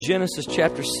Genesis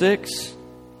chapter 6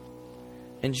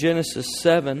 and Genesis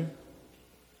 7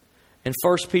 and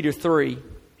 1 Peter 3.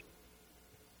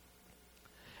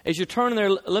 As you turn there,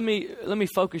 let me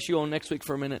focus you on next week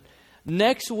for a minute.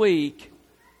 Next week,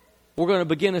 we're going to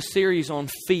begin a series on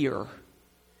fear.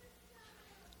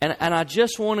 And I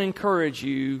just want to encourage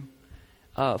you,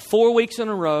 4 weeks in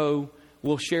a row,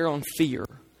 we'll share on fear.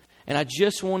 And I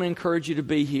just want to encourage you to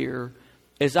be here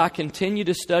as I continue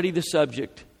to study the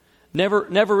subject. Never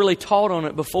really taught on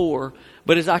it before,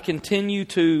 but as I continue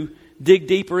to dig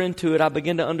deeper into it, I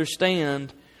begin to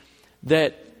understand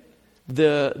that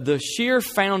the sheer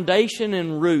foundation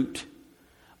and root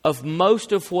of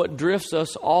most of what drifts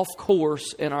us off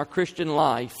course in our Christian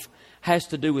life has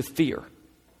to do with fear.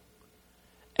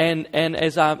 And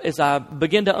as I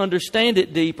begin to understand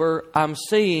it deeper, I'm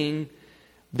seeing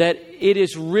that it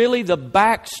is really the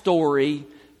backstory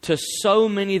to so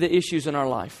many of the issues in our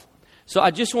life. So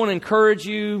I just want to encourage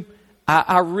you.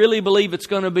 I really believe it's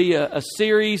going to be a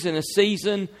series and a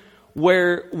season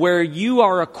where you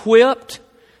are equipped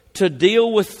to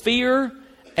deal with fear,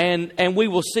 and we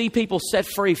will see people set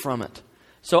free from it.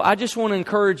 So I just want to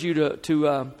encourage you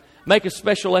to make a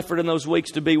special effort in those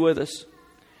weeks to be with us.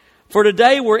 For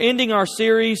today, we're ending our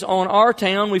series on our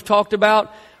town. We've talked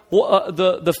about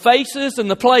the faces and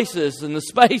the places and the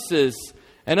spaces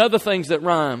and other things that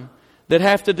rhyme that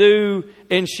have to do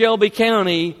in Shelby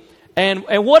County. And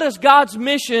what is God's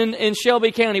mission in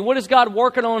Shelby County? What is God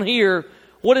working on here?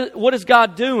 What is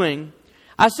God doing?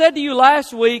 I said to you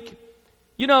last week,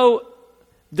 you know,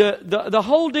 the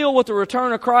whole deal with the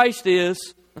return of Christ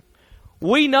is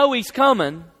we know He's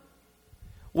coming.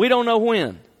 We don't know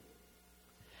when.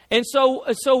 And so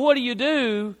what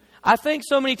do? I think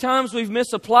so many times we've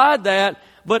misapplied that.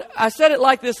 But I said it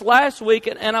like this last week,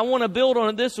 and I want to build on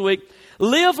it this week.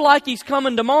 Live like He's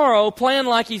coming tomorrow, plan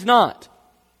like He's not.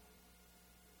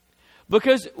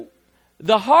 Because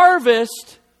the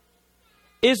harvest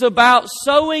is about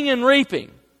sowing and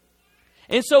reaping.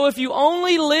 And so if you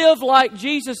only live like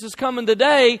Jesus is coming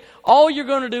today, all you're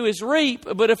going to do is reap.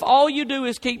 But if all you do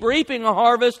is keep reaping a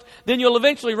harvest, then you'll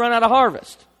eventually run out of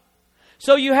harvest.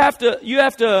 So you have to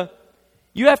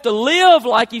live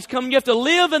like He's coming. You have to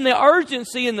live in the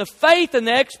urgency and the faith and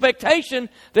the expectation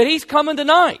that He's coming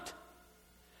tonight.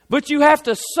 But you have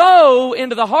to sow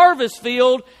into the harvest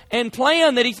field and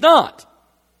plan that He's not.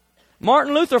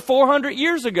 Martin Luther, 400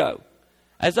 years ago,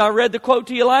 as I read the quote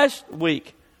to you last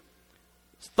week,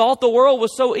 thought the world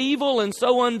was so evil and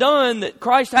so undone that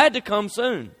Christ had to come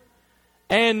soon.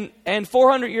 And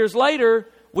 400 years later,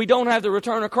 we don't have the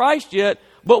return of Christ yet,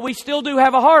 but we still do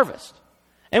have a harvest.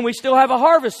 And we still have a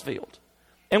harvest field.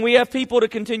 And we have people to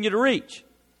continue to reach.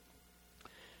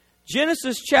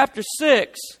 Genesis chapter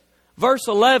 6, verse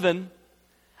 11.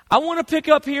 I want to pick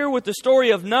up here with the story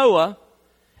of Noah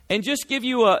and just give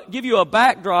you a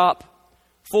backdrop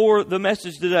for the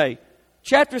message today.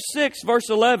 Chapter 6, verse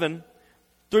 11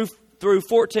 through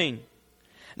 14.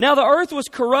 Now the earth was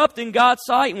corrupt in God's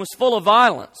sight and was full of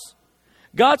violence.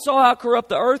 God saw how corrupt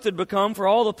the earth had become, for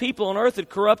all the people on earth had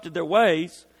corrupted their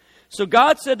ways. So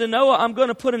God said to Noah, I'm going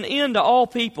to put an end to all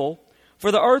people, for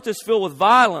the earth is filled with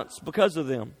violence because of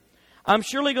them. I'm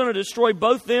surely going to destroy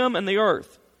both them and the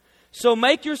earth. So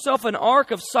make yourself an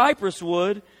ark of cypress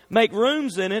wood, make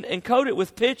rooms in it, and coat it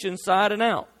with pitch inside and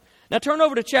out. Now turn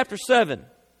over to chapter 7.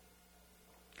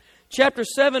 Chapter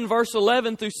 7, verse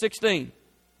 11 through 16.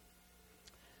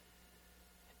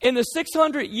 In the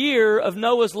 600th year of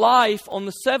Noah's life, on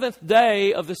the 7th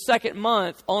day of the 2nd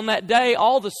month, on that day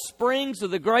all the springs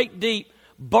of the great deep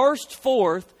burst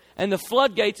forth, and the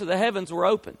floodgates of the heavens were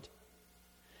opened.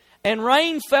 And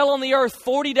rain fell on the earth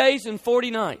 40 days and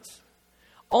 40 nights.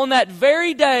 On that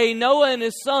very day, Noah and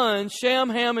his sons,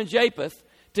 Shem, Ham, and Japheth,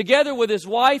 together with his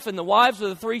wife and the wives of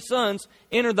the 3 sons,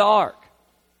 entered the ark.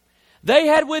 They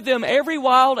had with them every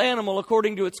wild animal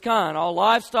according to its kind, all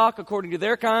livestock according to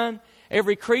their kind,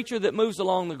 every creature that moves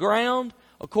along the ground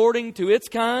according to its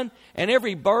kind, and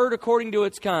every bird according to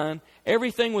its kind,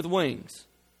 everything with wings.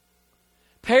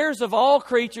 Pairs of all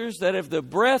creatures that have the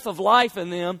breath of life in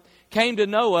them came to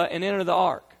Noah and entered the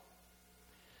ark.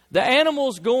 The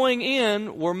animals going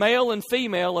in were male and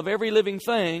female of every living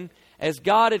thing, as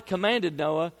God had commanded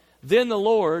Noah. Then the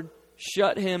Lord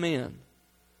shut him in.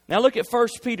 Now look at 1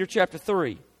 Peter chapter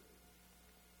 3.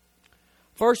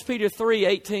 1 Peter 3,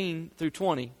 18 through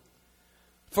 20.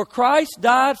 For Christ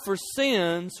died for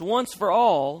sins once for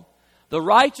all, the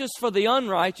righteous for the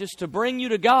unrighteous, to bring you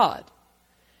to God.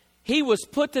 He was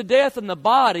put to death in the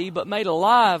body, but made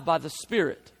alive by the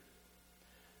Spirit,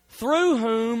 through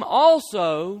whom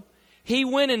also He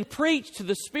went and preached to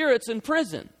the spirits in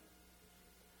prison,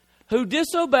 who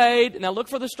disobeyed, now look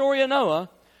for the story of Noah,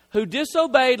 who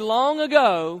disobeyed long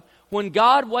ago when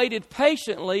God waited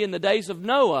patiently in the days of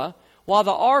Noah while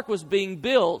the ark was being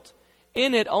built.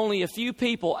 In it, only a few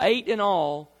people, 8 in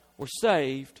all, were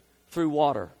saved through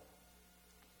water.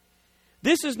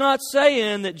 This is not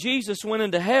saying that Jesus went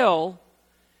into hell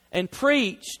and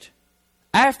preached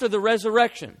after the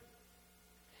resurrection.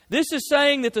 This is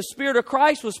saying that the Spirit of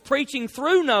Christ was preaching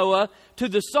through Noah to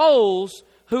the souls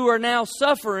who are now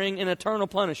suffering in eternal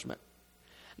punishment.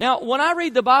 Now, when I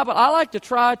read the Bible, I like to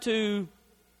try to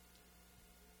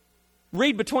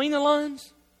read between the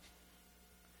lines.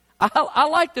 I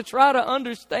like to try to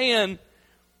understand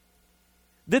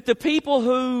that the people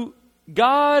who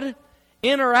God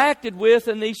interacted with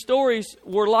in these stories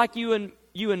were like you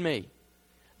and me.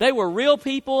 They were real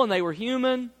people and they were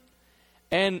human.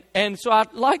 And so I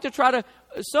like to try to,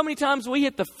 so many times we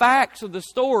hit the facts of the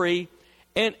story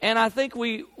and I think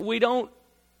we don't,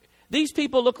 these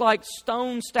people look like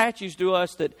stone statues to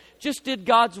us that just did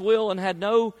God's will and had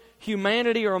no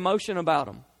humanity or emotion about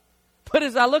them. But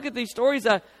as I look at these stories,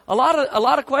 a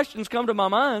lot of questions come to my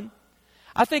mind.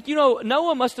 I think,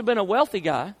 Noah must have been a wealthy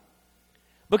guy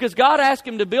because God asked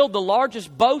him to build the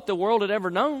largest boat the world had ever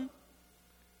known.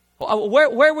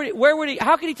 Where would he,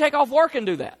 how could he take off work and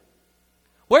do that?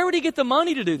 Where would he get the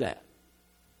money to do that?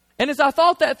 And as I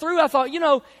thought that through, I thought,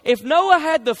 if Noah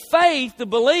had the faith to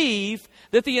believe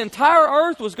that the entire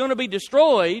earth was going to be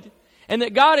destroyed and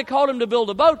that God had called him to build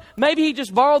a boat, maybe he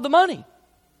just borrowed the money.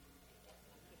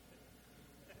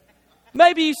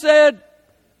 Maybe he said,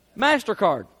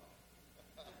 MasterCard.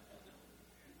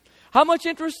 How much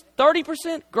interest?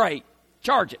 30%? Great.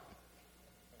 Charge it.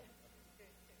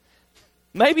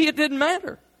 Maybe it didn't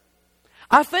matter.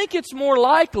 I think it's more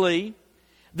likely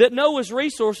that Noah's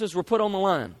resources were put on the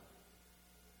line.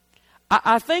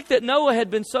 I think that Noah had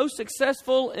been so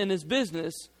successful in his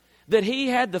business that he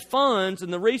had the funds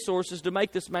and the resources to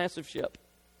make this massive ship.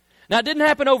 Now, it didn't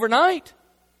happen overnight.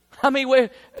 I mean,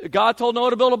 God told Noah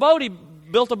to build a boat. He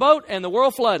built a boat and the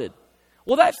world flooded.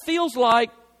 Well, that feels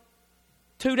like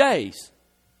 2 days.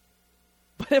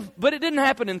 But it didn't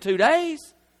happen in 2 days.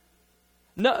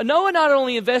 Noah not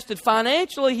only invested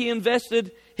financially, he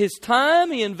invested his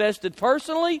time, he invested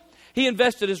personally, he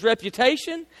invested his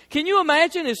reputation. Can you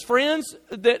imagine his friends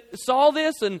that saw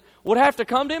this and would have to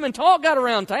come to him? And talk got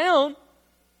around town.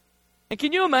 And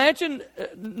can you imagine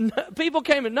people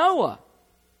came to Noah?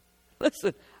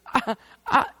 Listen,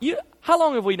 how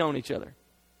long have we known each other?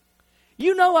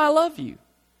 You know I love you.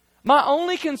 My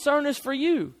only concern is for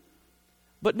you.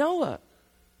 But Noah,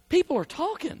 people are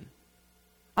talking.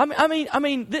 I mean,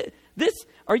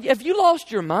 have you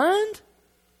lost your mind?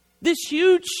 This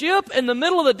huge ship in the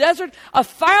middle of the desert,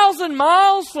 1,000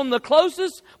 miles from the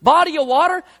closest body of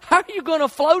water. How are you going to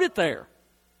float it there?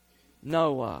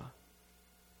 Noah,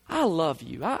 I love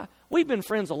you. We've been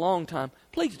friends a long time.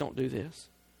 Please don't do this.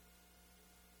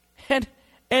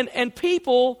 And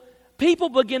people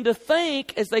begin to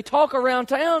think as they talk around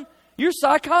town, you're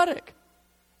psychotic.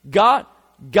 God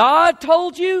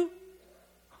told you?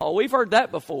 Oh, we've heard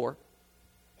that before.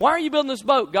 Why are you building this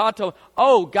boat? God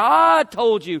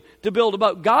told you to build a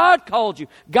boat. God called you.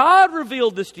 God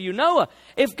revealed this to you. Noah,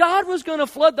 if God was going to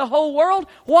flood the whole world,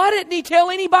 why didn't he tell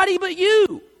anybody but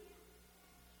you?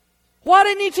 Why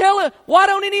didn't he tell it? Why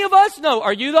don't any of us know?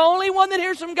 Are you the only one that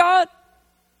hears from God?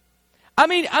 I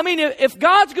mean, if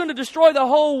God's going to destroy the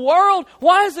whole world,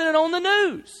 why isn't it on the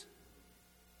news?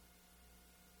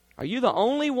 Are you the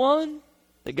only one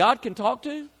that God can talk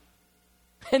to?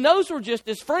 And those were just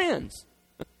his friends.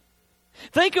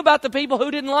 Think about the people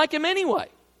who didn't like him anyway.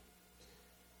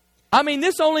 I mean,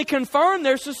 this only confirmed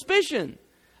their suspicion.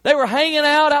 They were hanging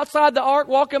out outside the ark,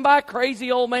 walking by,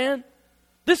 crazy old man.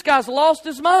 This guy's lost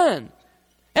his mind.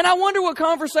 And I wonder what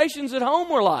conversations at home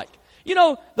were like.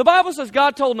 The Bible says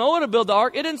God told Noah to build the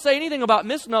ark. It didn't say anything about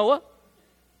Miss Noah.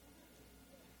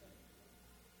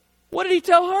 What did he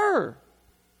tell her?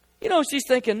 She's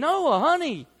thinking, Noah,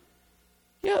 honey,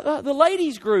 the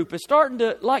ladies group is starting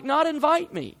to not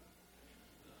invite me.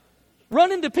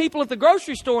 Run into people at the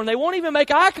grocery store and they won't even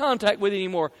make eye contact with you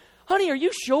anymore. Honey, are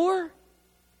you sure?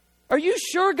 Are you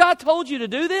sure God told you to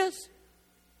do this?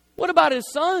 What about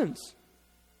his sons?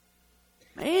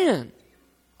 Man,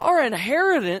 our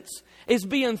inheritance is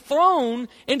being thrown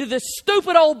into this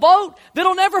stupid old boat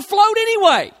that'll never float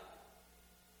anyway.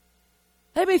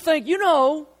 They may think,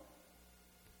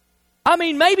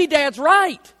 maybe Dad's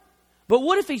right. But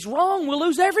what if he's wrong? We'll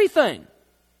lose everything.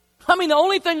 The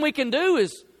only thing we can do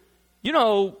is,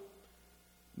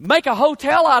 make a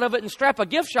hotel out of it and strap a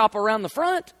gift shop around the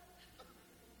front.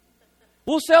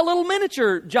 We'll sell little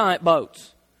miniature giant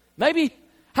boats. Maybe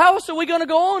How else are we going to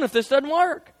go on if this doesn't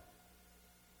work?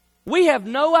 We have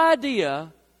no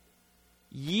idea,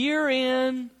 year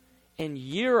in and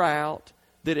year out,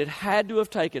 that it had to have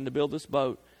taken to build this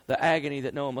boat, the agony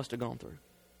that Noah must have gone through.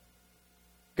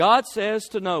 God says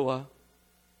to Noah,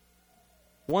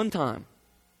 one time,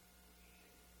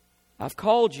 I've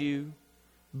called you,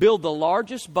 build the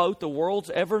largest boat the world's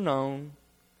ever known,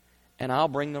 and I'll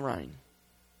bring the rain.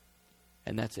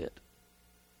 And that's it.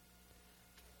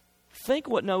 Think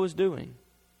what Noah's doing.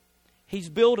 He's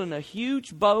building a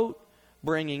huge boat,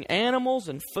 bringing animals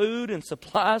and food and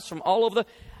supplies from all over the...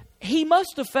 He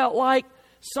must have felt like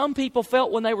some people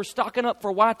felt when they were stocking up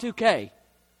for Y2K.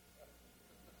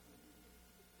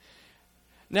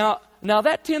 Now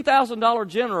that $10,000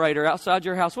 generator outside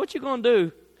your house, what you going to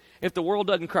do if the world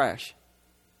doesn't crash?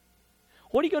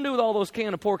 What are you going to do with all those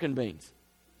cans of pork and beans?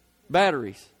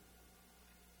 Batteries.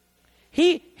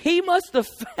 He must have,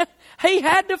 he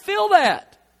had to feel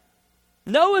that.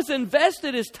 Noah's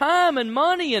invested his time and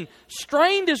money and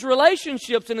strained his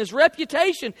relationships and his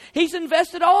reputation. He's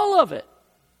invested all of it.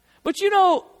 But you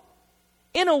know,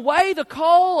 in a way, the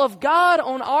call of God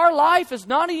on our life is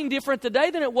not any different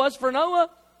today than it was for Noah.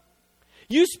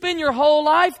 You spend your whole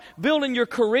life building your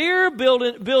career,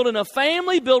 building a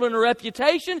family, building a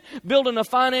reputation, building a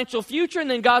financial future, and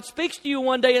then God speaks to you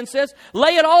one day and says,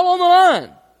 lay it all on the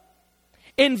line.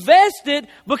 Invest it,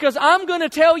 because I'm going to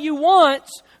tell you once,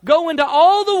 go into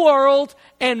all the world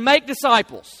and make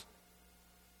disciples.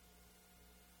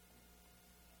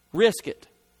 Risk it.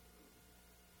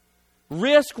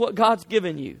 Risk what God's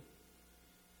given you.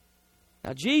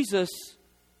 Now Jesus,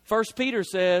 1 Peter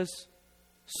says,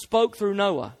 spoke through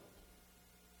Noah.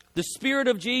 The Spirit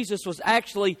of Jesus was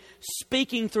actually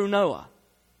speaking through Noah.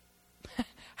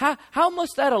 How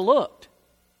must that have looked?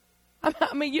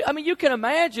 I mean, you can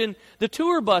imagine the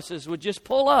tour buses would just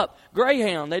pull up.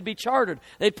 Greyhound, they'd be chartered.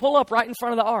 They'd pull up right in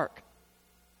front of the ark.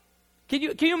 Can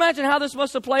you imagine how this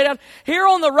must have played out? Here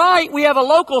on the right, we have a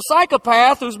local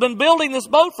psychopath who's been building this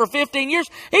boat for 15 years.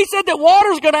 He said that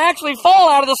water's going to actually fall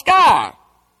out of the sky.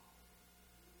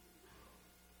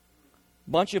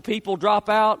 Bunch of people drop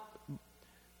out.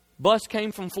 Bus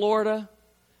came from Florida.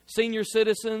 Senior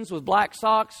citizens with black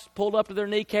socks pulled up to their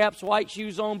kneecaps, white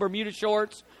shoes on, Bermuda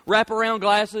shorts, wraparound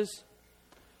glasses.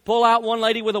 Pull out one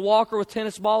lady with a walker with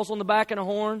tennis balls on the back and a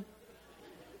horn.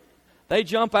 They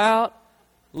jump out,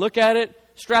 look at it,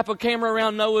 strap a camera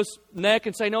around Noah's neck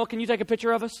and say, Noah, can you take a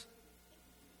picture of us?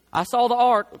 I saw the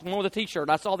ark. One with a t-shirt.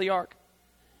 I saw the ark.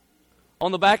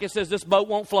 On the back it says, this boat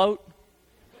won't float.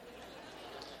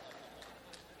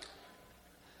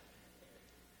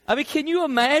 I mean, can you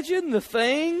imagine the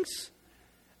things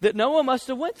that Noah must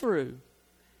have went through?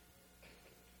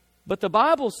 But the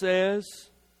Bible says,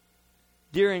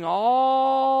 during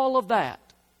all of that,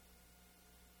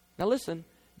 now listen,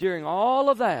 during all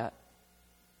of that,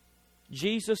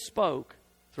 Jesus spoke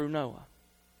through Noah.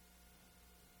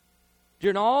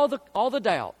 During all the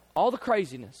doubt, all the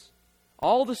craziness,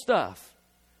 all the stuff,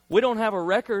 we don't have a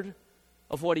record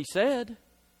of what he said.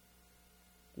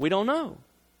 We don't know.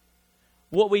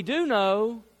 What we do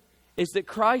know is that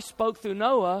Christ spoke through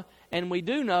Noah, and we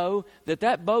do know that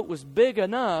that boat was big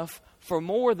enough for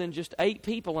more than just 8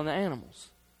 people and the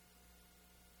animals.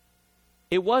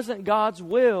 It wasn't God's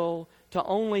will to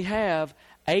only have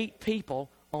 8 people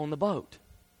on the boat.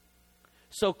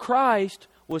 So Christ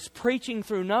was preaching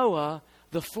through Noah,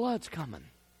 the flood's coming.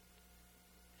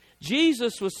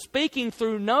 Jesus was speaking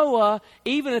through Noah.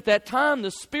 Even at that time,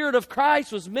 the Spirit of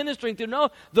Christ was ministering through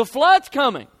Noah. The flood's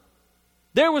coming.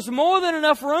 There was more than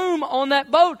enough room on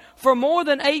that boat for more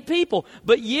than 8 people.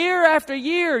 But year after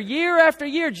year,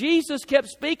 Jesus kept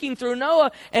speaking through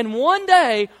Noah. And one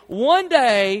day,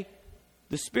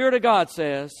 the Spirit of God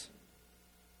says,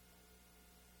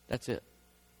 that's it.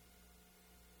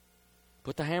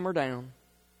 Put the hammer down.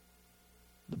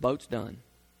 The boat's done.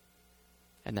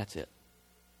 And that's it.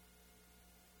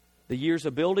 The years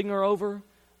of building are over.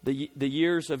 The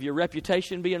years of your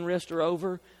reputation being risked are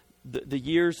over. The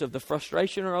years of the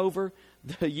frustration are over.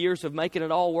 The years of making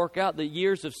it all work out. The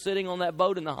years of sitting on that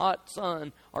boat in the hot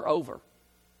sun are over.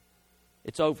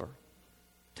 It's over.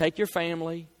 Take your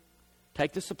family.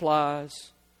 Take the supplies.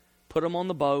 Put them on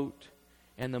the boat.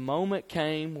 And the moment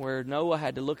came where Noah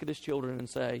had to look at his children and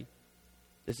say,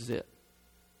 this is it.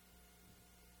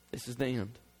 This is the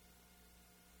end.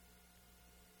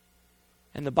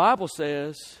 And the Bible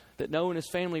says that Noah and his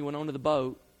family went onto the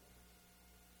boat,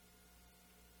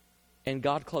 and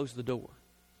God closed the door.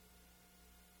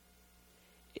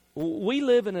 We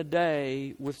live in a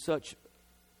day with such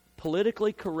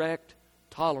politically correct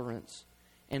tolerance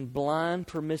and blind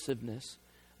permissiveness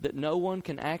that no one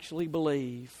can actually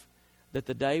believe that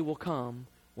the day will come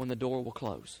when the door will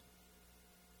close.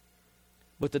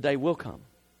 But the day will come,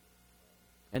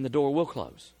 and the door will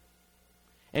close.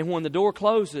 And when the door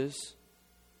closes,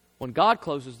 when God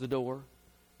closes the door,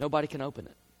 nobody can open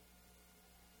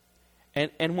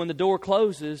it. And when the door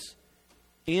closes,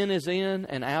 in is in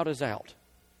and out is out.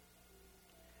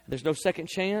 There's no second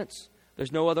chance.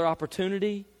 There's no other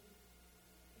opportunity.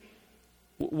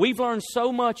 We've learned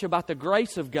so much about the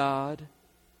grace of God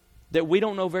that we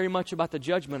don't know very much about the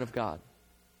judgment of God.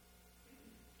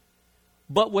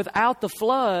 But without the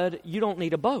flood, you don't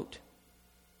need a boat.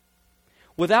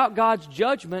 Without God's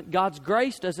judgment, God's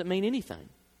grace doesn't mean anything.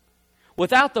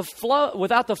 Without the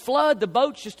flood, the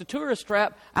boat's just a tourist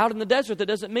trap out in the desert that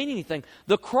doesn't mean anything.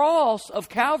 The cross of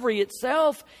Calvary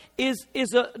itself is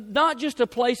not just a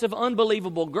place of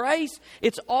unbelievable grace,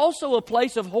 it's also a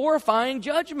place of horrifying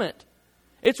judgment.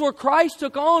 It's where Christ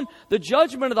took on the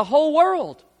judgment of the whole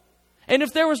world. And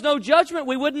if there was no judgment,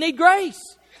 we wouldn't need grace.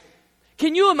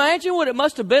 Can you imagine what it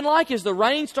must have been like as the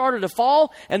rain started to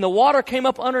fall and the water came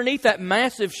up underneath that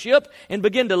massive ship and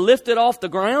began to lift it off the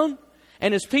ground?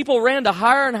 And as people ran to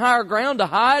higher and higher ground to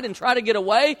hide and try to get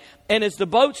away, and as the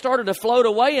boat started to float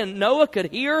away and Noah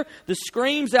could hear the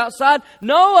screams outside,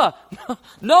 Noah,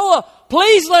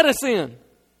 please let us in.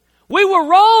 We were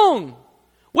wrong.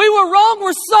 We were wrong.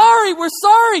 We're sorry. We're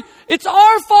sorry. It's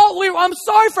our fault. I'm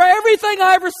sorry for everything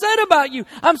I ever said about you.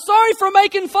 I'm sorry for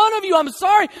making fun of you. I'm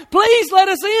sorry. Please let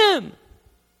us in.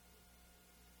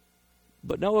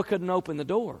 But Noah couldn't open the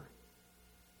door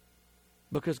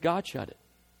because God shut it.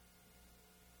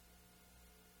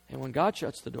 And when God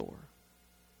shuts the door,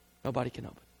 nobody can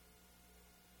open.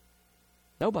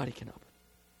 Nobody can open.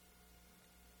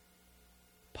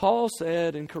 Paul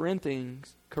said in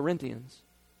Corinthians,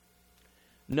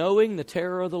 knowing the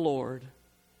terror of the Lord,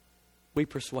 we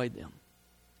persuade them.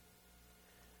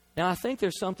 Now, I think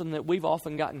there's something that we've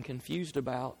often gotten confused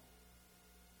about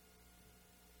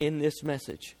in this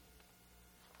message.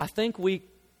 I think we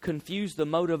confuse the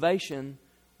motivation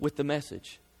with the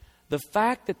message. The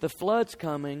fact that the flood's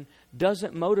coming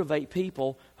doesn't motivate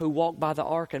people who walk by the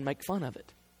ark and make fun of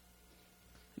it.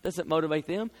 It doesn't motivate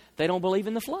them. They don't believe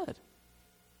in the flood.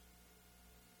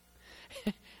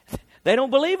 They don't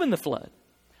believe in the flood.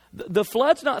 The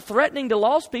flood's not threatening to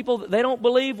lost people. They don't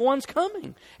believe one's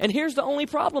coming. And here's the only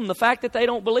problem. The fact that they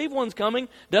don't believe one's coming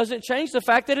doesn't change the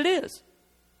fact that it is.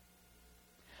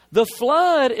 The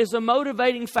flood is a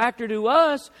motivating factor to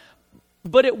us,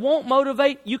 but it won't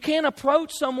motivate. You can't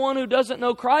approach someone who doesn't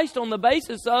know Christ on the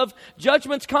basis of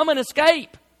judgment's come and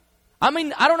escape. I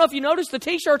mean, I don't know if you noticed the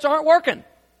t-shirts aren't working.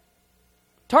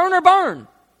 Turn or burn.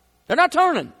 They're not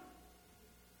turning.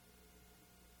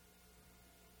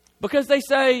 Because they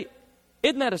say,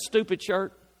 isn't that a stupid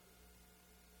shirt?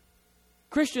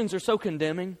 Christians are so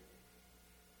condemning.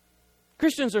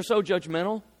 Christians are so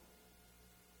judgmental.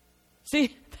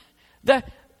 See,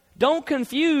 don't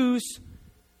confuse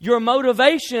your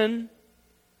motivation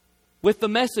with the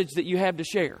message that you have to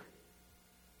share.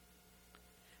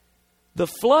 The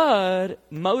flood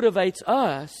motivates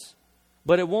us,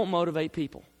 but it won't motivate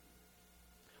people.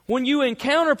 When you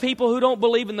encounter people who don't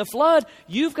believe in the flood,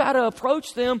 you've got to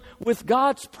approach them with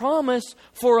God's promise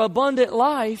for abundant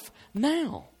life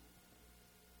now.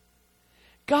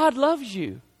 God loves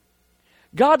you.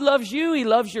 God loves you. He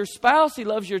loves your spouse. He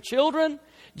loves your children.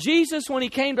 Jesus, when He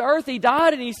came to earth, He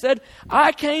died and He said,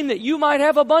 I came that you might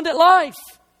have abundant life.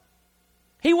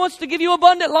 He wants to give you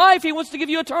abundant life. He wants to give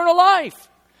you eternal life.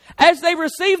 As they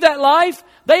receive that life,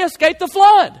 they escape the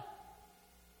flood.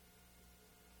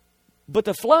 But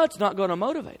the flood's not going to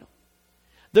motivate them.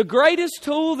 The greatest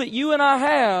tool that you and I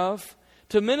have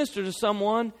to minister to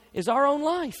someone is our own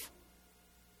life.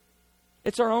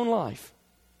 It's our own life.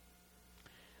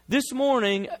 This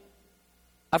morning,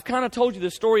 I've kind of told you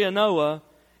the story of Noah,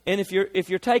 and if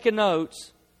you're taking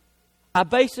notes, I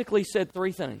basically said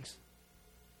three things.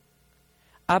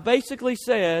 I basically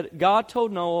said God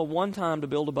told Noah one time to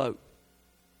build a boat.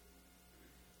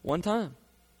 One time.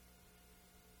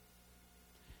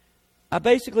 I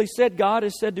basically said God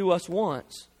has said to us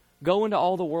once, go into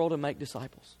all the world and make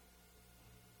disciples.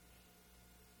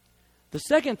 The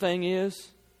second thing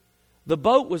is, the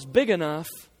boat was big enough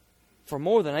for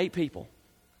more than 8 people.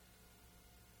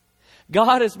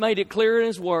 God has made it clear in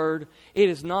His Word, it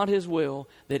is not His will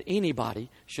that anybody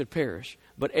should perish,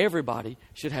 but everybody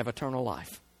should have eternal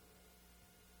life.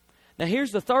 Now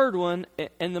here's the third one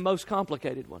and the most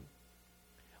complicated one.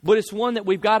 But it's one that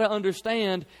we've got to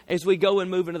understand as we go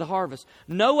and move into the harvest.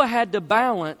 Noah had to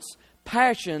balance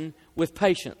passion with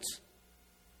patience.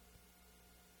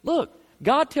 Look,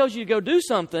 God tells you to go do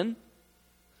something.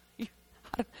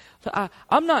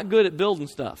 I'm not good at building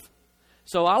stuff.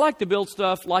 So I like to build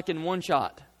stuff like in one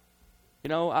shot. You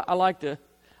know, I like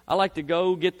to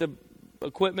go get the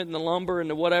equipment and the lumber and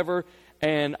the whatever,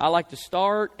 and I like to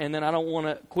start, and then I don't want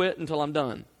to quit until I'm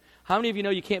done. How many of you know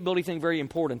you can't build anything very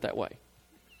important that way?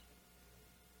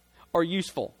 Or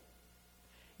useful?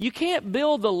 You can't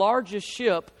build the largest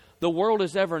ship the world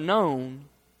has ever known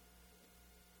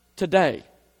today.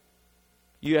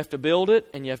 You have to build it,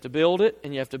 and you have to build it,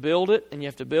 and you have to build it, and you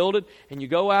have to build it, and you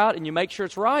go out and you make sure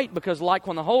it's right, because like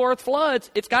when the whole earth floods,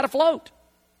 it's got to float.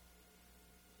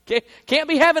 Can't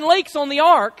be having leaks on the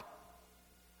ark.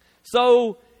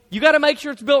 So you got to make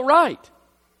sure it's built right.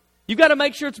 You got to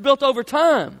make sure it's built over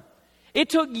time. It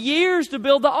took years to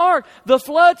build the ark. The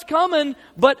flood's coming,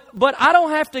 but I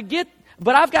don't have to get.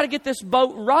 But I've got to get this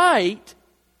boat right.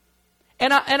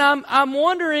 And I'm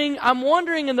wondering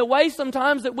in the way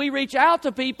sometimes that we reach out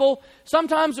to people.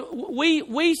 Sometimes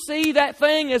we see that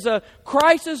thing as a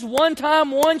crisis,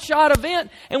 one-time, one-shot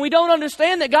event, and we don't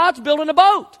understand that God's building a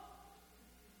boat.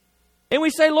 And we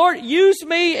say, Lord, use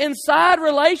me inside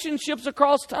relationships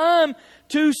across time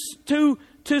to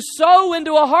sow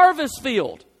into a harvest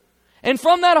field. And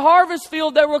from that harvest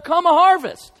field, there will come a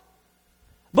harvest.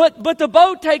 But the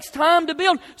boat takes time to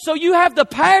build. So you have the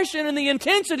passion and the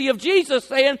intensity of Jesus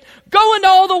saying, go into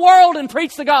all the world and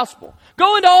preach the gospel.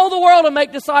 Go into all the world and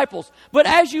make disciples. But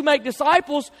as you make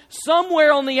disciples,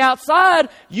 somewhere on the outside,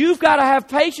 you've got to have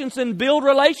patience and build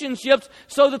relationships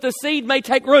so that the seed may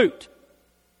take root.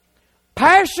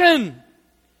 Passion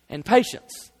and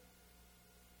patience.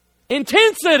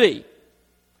 Intensity,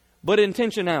 but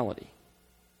intentionality.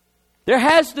 There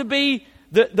has to be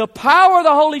the power of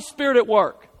the Holy Spirit at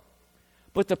work.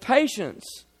 But the patience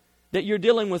that you're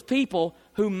dealing with people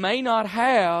who may not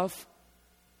have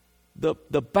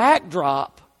the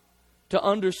backdrop to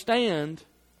understand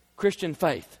Christian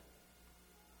faith.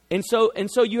 And so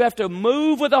you have to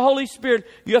move with the Holy Spirit.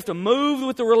 You have to move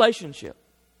with the relationship.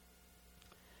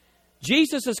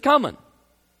 Jesus is coming.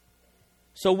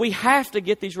 So we have to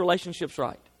get these relationships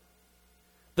right.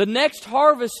 The next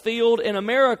harvest field in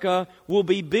America will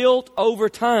be built over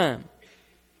time.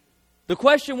 The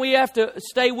question we have to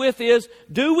stay with is,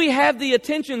 do we have the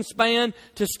attention span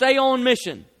to stay on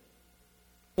mission?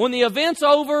 When the event's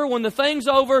over, when the thing's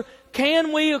over,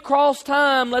 can we across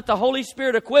time let the Holy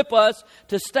Spirit equip us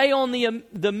to stay on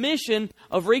the mission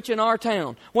of reaching our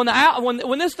town? When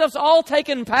this stuff's all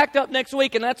taken and packed up next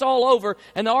week and that's all over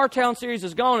and the Our Town series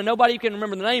is gone and nobody can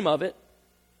remember the name of it,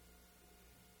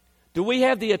 do we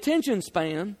have the attention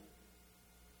span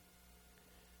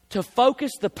to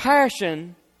focus the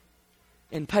passion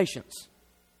and patience?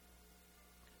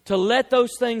 To let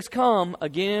those things come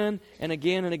again and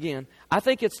again and again. I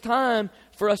think it's time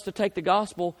for us to take the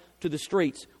gospel to the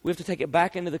streets. We have to take it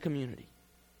back into the community.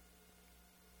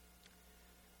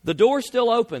 The door's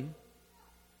still open,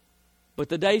 but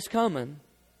the day's coming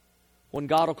when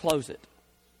God will close it.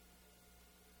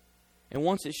 And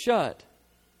once it's shut,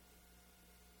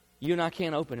 you and I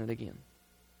can't open it again.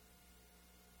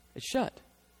 It's shut.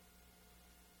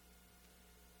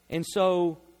 And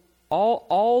so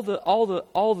all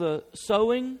the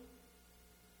sowing,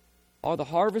 all the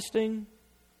harvesting,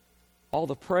 all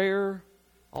the prayer,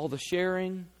 all the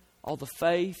sharing, all the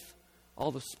faith,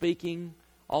 all the speaking,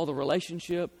 all the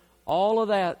relationship, all of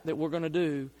that we're going to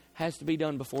do has to be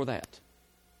done before that.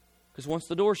 Because once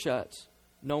the door shuts,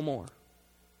 no more.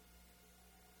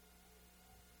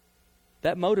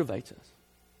 That motivates us.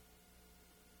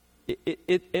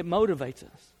 It motivates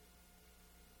us.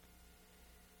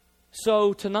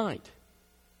 So tonight,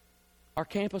 our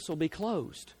campus will be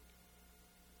closed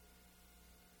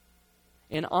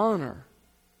in honor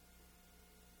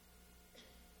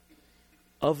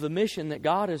of the mission that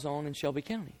God is on in Shelby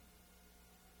County.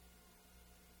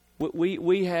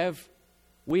 We have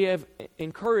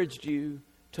encouraged you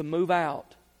to move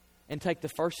out and take the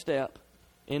first step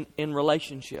in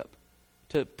relationship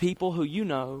to people who you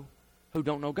know who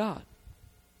don't know God,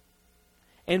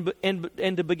 and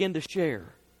to begin to share.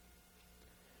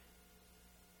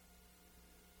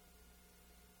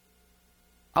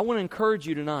 I want to encourage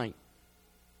you tonight,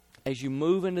 as you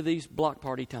move into these block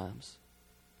party times,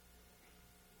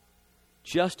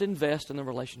 just invest in the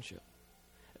relationship.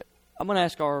 I'm going to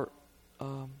ask our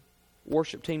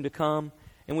worship team to come,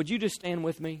 and would you just stand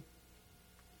with me?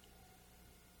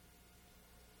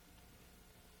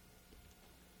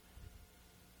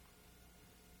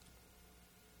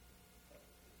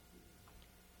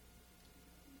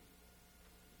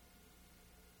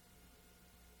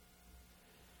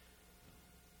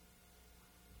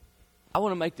 I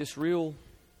want to make this real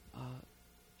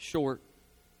short.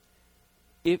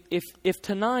 If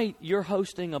tonight you're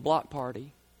hosting a block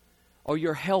party or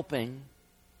you're helping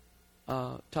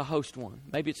to host one.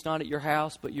 Maybe it's not at your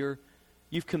house, but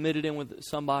you've committed in with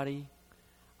somebody.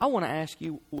 I want to ask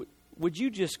you, would you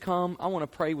just come? I want to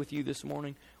pray with you this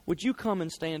morning. Would you come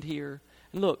and stand here?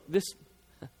 And look, this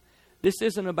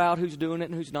isn't about who's doing it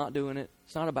and who's not doing it.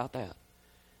 It's not about that.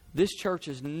 This church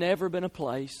has never been a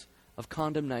place of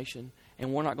condemnation,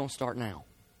 and we're not going to start now.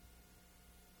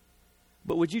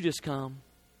 But would you just come?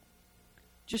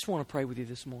 Just want to pray with you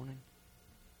this morning.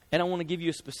 And I want to give you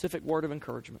a specific word of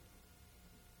encouragement.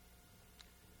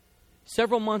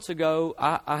 Several months ago,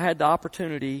 I had the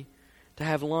opportunity to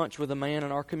have lunch with a man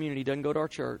in our community. He doesn't go to our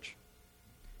church.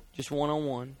 Just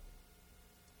one-on-one.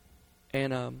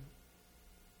 And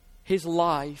his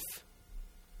life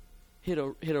hit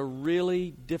a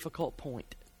really difficult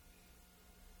point.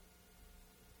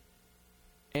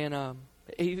 And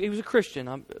he was a Christian.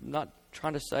 I'm not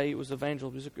trying to say it was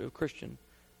evangelism. He was a Christian,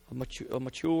 a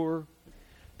mature.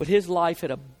 But his life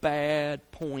hit a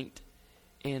bad point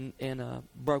in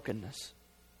brokenness.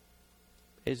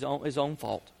 His own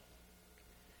fault.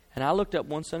 And I looked up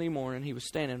one Sunday morning. He was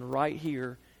standing right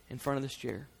here in front of this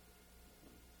chair.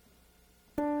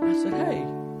 And I said, "Hey,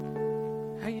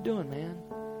 how you doing, man?"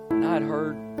 And I had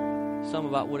heard some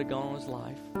about what had gone on in his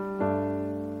life.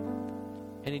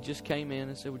 And he just came in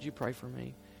and said, "Would you pray for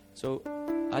me?" So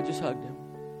I just hugged him,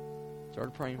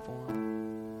 started praying for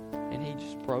him, and he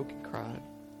just broke and cried.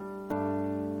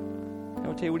 And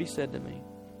I'll tell you what he said to me.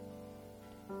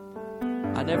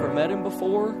 I never met him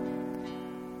before.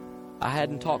 I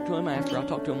hadn't talked to him after. I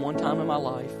talked to him one time in my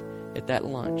life at that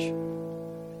lunch.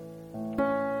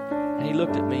 And he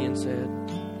looked at me and said,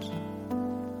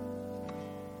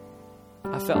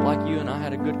 "I felt like you and I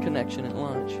had a good connection at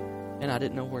lunch, and I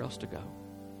didn't know where else to go.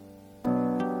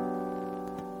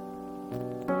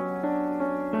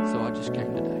 So I just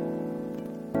came today."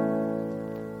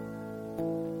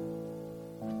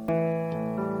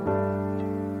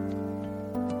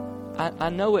 I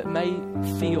know it may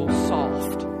feel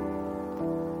soft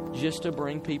just to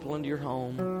bring people into your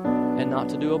home and not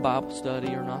to do a Bible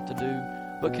study or not to do,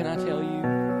 but can I tell you,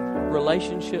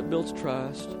 relationship builds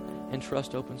trust and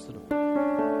trust opens the door.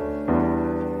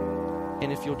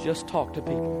 And if you'll just talk to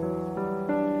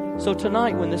people. So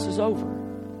tonight when this is over,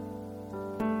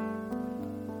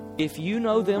 if you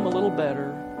know them a little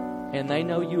better and they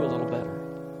know you a little better,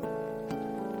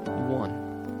 one.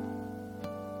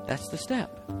 That's the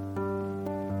step.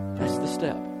 That's the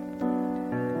step.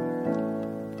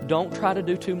 Don't try to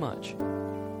do too much.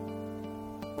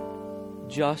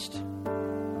 Just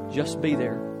be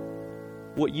there.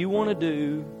 What you want to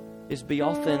do is be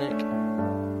authentic.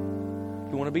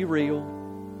 You want to be real.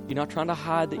 You're not trying to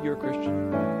hide that you're a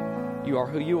Christian. You are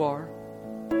who you are.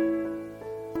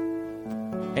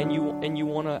 And you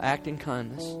want to act in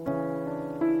kindness.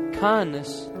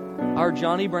 Kindness, our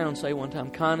Johnny Brown say one time,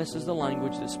 kindness is the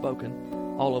language that's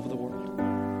spoken all over the world.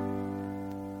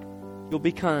 You'll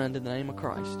be kind in the name of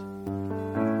Christ.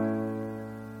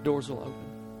 Doors will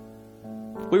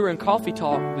open. We were in Coffee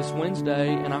Talk this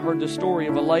Wednesday, and I heard the story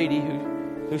of a lady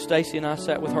who Stacy and I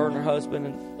sat with her and her husband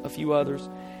and a few others,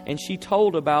 and she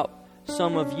told about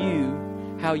some of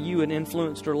you, how you had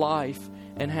influenced her life,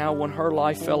 and how when her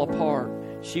life fell apart,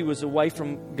 she was away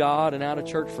from God and out of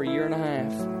church for a year and a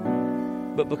half.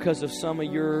 But because of some of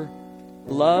your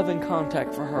love and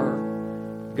contact for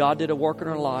her, God did a work in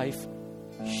her life.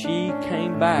 She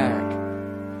came back.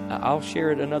 I'll share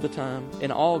it another time.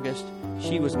 In August,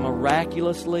 she was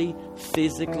miraculously,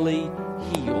 physically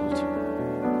healed.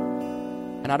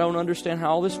 And I don't understand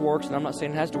how all this works, and I'm not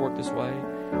saying it has to work this way,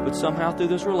 but somehow through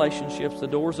those relationships, the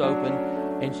doors open,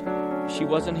 and she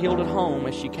wasn't healed at home.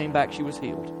 As she came back, she was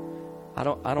healed. I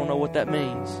don't know what that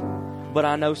means, but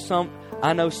I know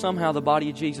somehow the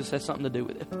body of Jesus has something to do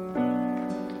with it.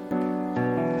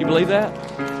 You believe that?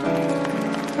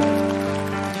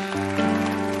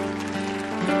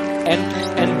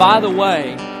 And by the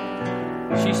way,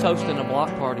 she's hosting a block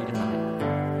party tonight.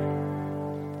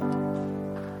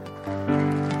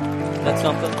 That's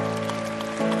something.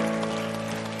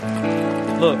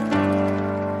 Look,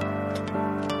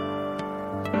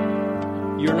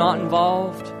 you're not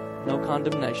involved, no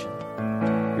condemnation.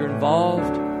 You're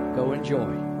involved, go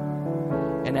enjoy.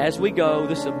 And as we go,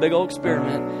 this is a big old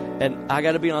experiment, and I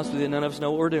got to be honest with you, none of us know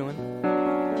what we're doing,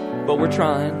 but we're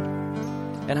trying.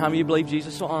 And how many of you believe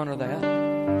Jesus will honor that?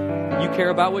 You care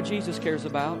about what Jesus cares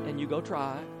about, and you go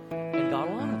try, and God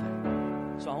will honor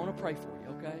that. So I want to pray for you,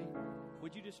 okay?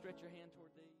 Would you just stretch your hand toward